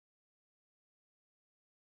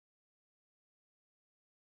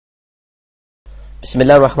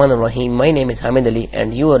Bismillah ar-Rahman ar-Rahim. My name is Hamid Ali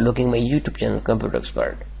and you are looking my YouTube channel Computer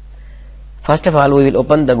Expert. First of all, we will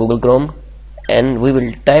open the Google Chrome and we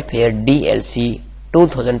will type here DLC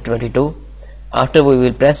 2022. After we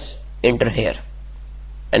will press enter here.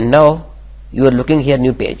 And now you are looking here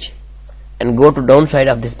new page and go to downside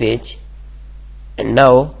of this page and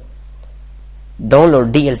now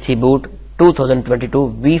download DLC Boot 2022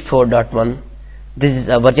 v4.1. This is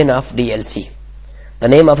a version of DLC. The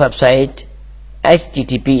name of website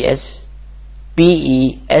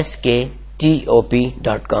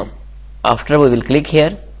https://peskTop.com. After we will click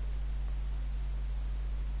here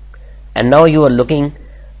and now you are looking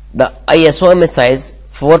the ISO image size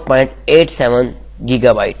 4.87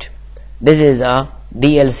 gigabyte. This is a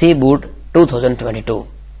DLC Boot 2022.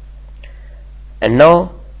 And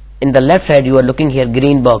now in the left side you are looking here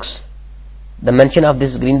green box. The mention of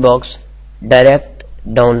this green box, direct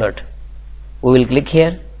download. We will click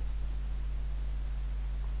here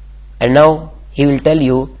and now he will tell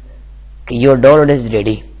you your download is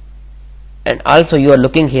ready. And also you are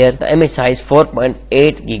looking here the image size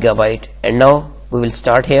 4.8 gigabyte. And now we will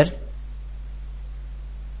start here.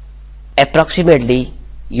 Approximately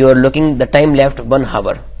you are looking the time left 1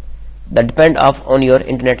 hour. That depend on your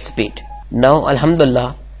internet speed. Now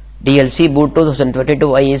Alhamdulillah, DLC Boot 2022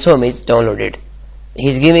 ISO image downloaded. He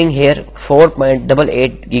is giving here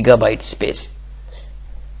 4.88 gigabyte space.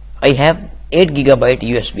 I have 8 gigabyte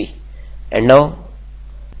USB. And now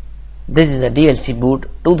this is a DLC Boot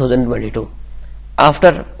 2022.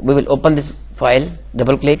 After we will open this file,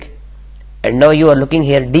 double click and now you are looking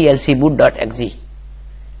here DLC boot.exe.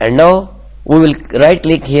 And now we will right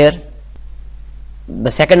click here, the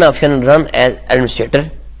second option, run as administrator.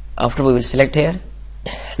 After we will select here.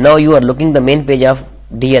 Now you are looking the main page of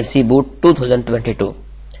DLC Boot 2022.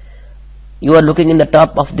 You are looking in the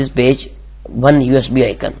top of this page one USB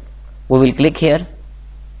icon. We will click here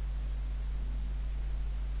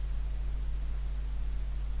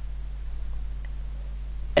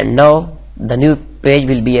and now the new page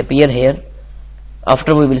will be appear here.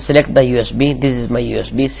 After we will select the USB. This is my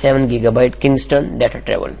USB 7 gigabyte Kingston data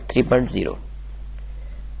travel 3.0.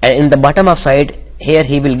 and in the bottom of side here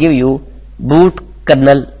he will give you boot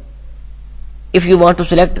kernel. If you want to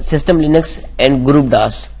select system Linux and group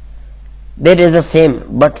DOS, there is the same,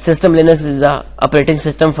 but system Linux is the operating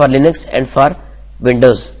system for Linux and for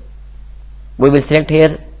Windows. We will select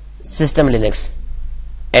here system Linux.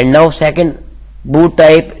 And now second, boot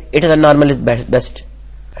type, it is a normal is best.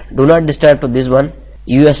 Do not disturb to this one.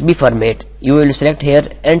 USB format, you will select here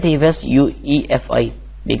NTFS UEFI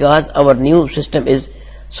because our new system is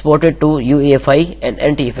supported to UEFI and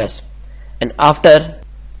NTFS. And after,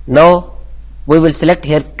 now we will select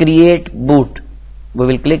here create boot. We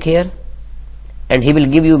will click here and he will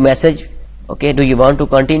give you message, okay, do you want to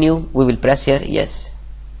continue? We will press here yes.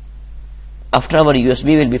 After our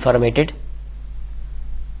USB will be formatted.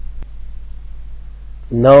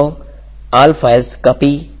 Now all files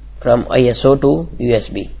copy from ISO to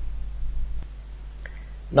USB.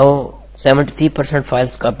 Now 73%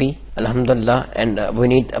 files copy, Alhamdulillah, and we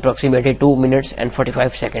need approximately 2 minutes and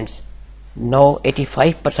 45 seconds. Now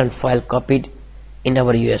 85% file copied in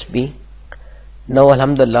our USB. Now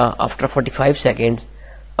Alhamdulillah, after 45 seconds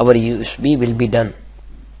our USB will be done.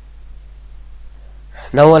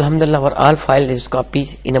 Now Alhamdulillah, our all file is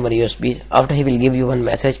copied in our USB. After he will give you one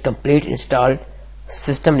message, complete installed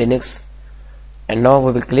system Linux. And now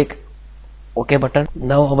we will click OK button.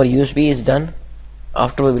 Now our USB is done.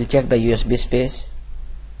 After we will check the USB space,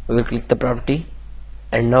 we will click the property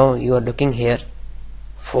and now you are looking here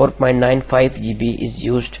 4.95 GB is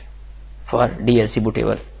used for DLC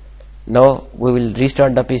bootable. Now we will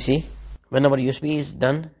restart the PC when our USB is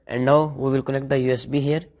done. And now we will connect the USB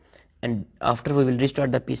here and after we will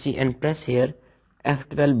restart the PC and press here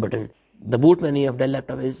F12 button. The boot menu of Dell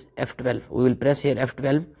laptop is F12. We will press here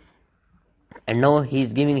F12 and now he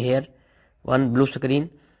is giving here one blue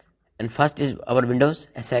screen, and first is our Windows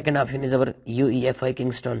and second option is our UEFI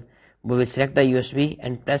Kingston. We will select the USB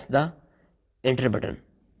and press the enter button.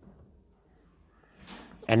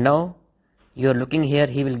 And now you are looking here,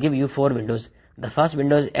 he will give you 4 windows. The first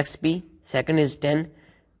window is XP, second is 10,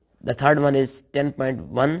 the third one is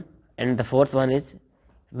 10.1 and the fourth one is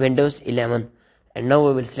Windows 11. And now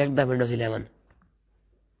we will select the Windows 11.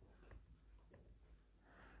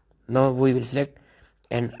 Now we will select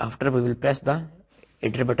and after we will press the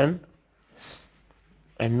enter button.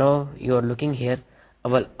 And now you are looking here,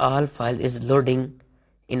 our all file is loading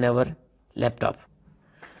in our laptop.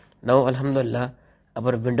 Now Alhamdulillah,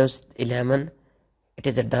 our Windows 11 it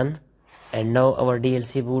is done and now our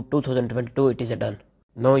DLC Boot 2022 it is done.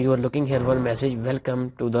 Now you are looking here one message,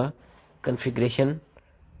 welcome to the configuration.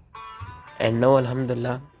 And now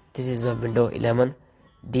alhamdulillah, this is a Windows 11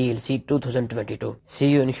 DLC 2022.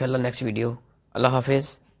 See you inshallah next video. Allah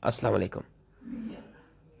Hafiz. Assalamu alaikum.